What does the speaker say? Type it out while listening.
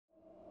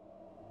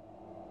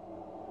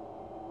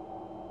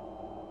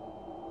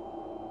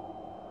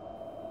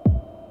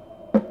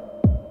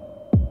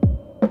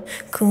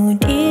Ku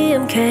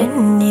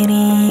diamkan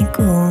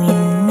diriku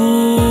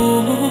ini,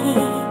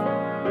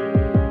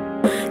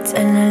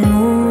 tak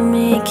lalu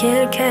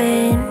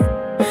memikirkan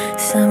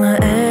sama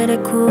ada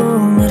ku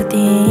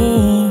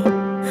ngerti.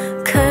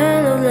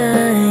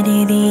 Kalaulah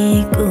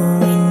diriku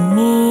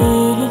ini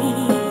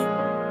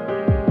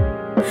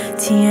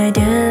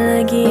tiada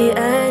lagi,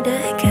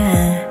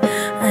 adakah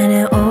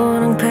ada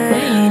orang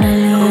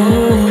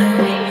peduli?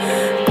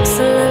 Ku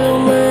selalu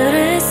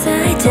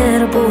merasa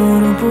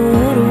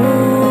terburu-buru,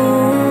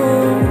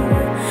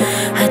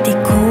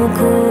 hatiku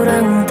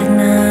kurang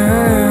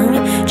tenang,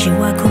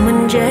 jiwaku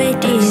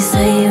menjadi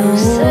sayu.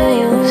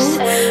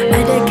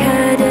 Adakah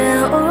ada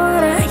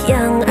orang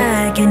yang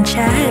akan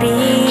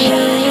cari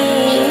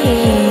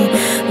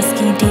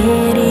meski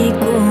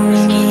diriku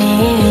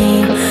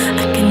ini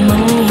akan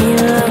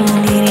menghilang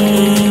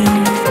diri?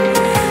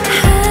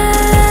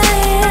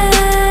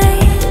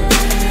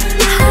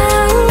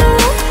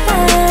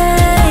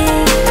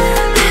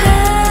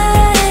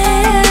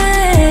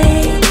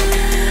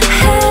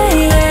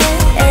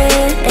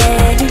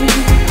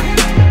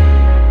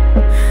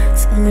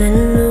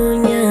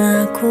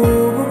 Selalunya aku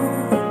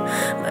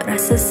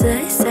merasa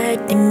sesat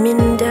di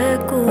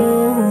mindaku.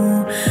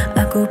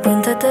 Aku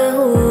pun tak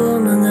tahu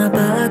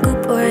mengapa aku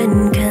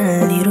pun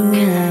keliru.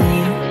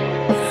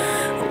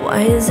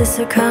 Why is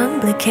this so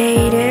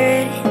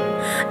complicated?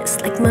 It's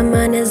like my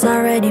mind is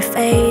already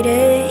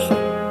faded,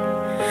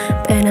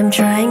 but I'm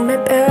trying my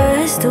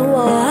best to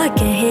walk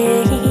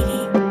ahead.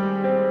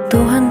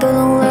 Tuhan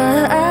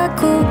tolonglah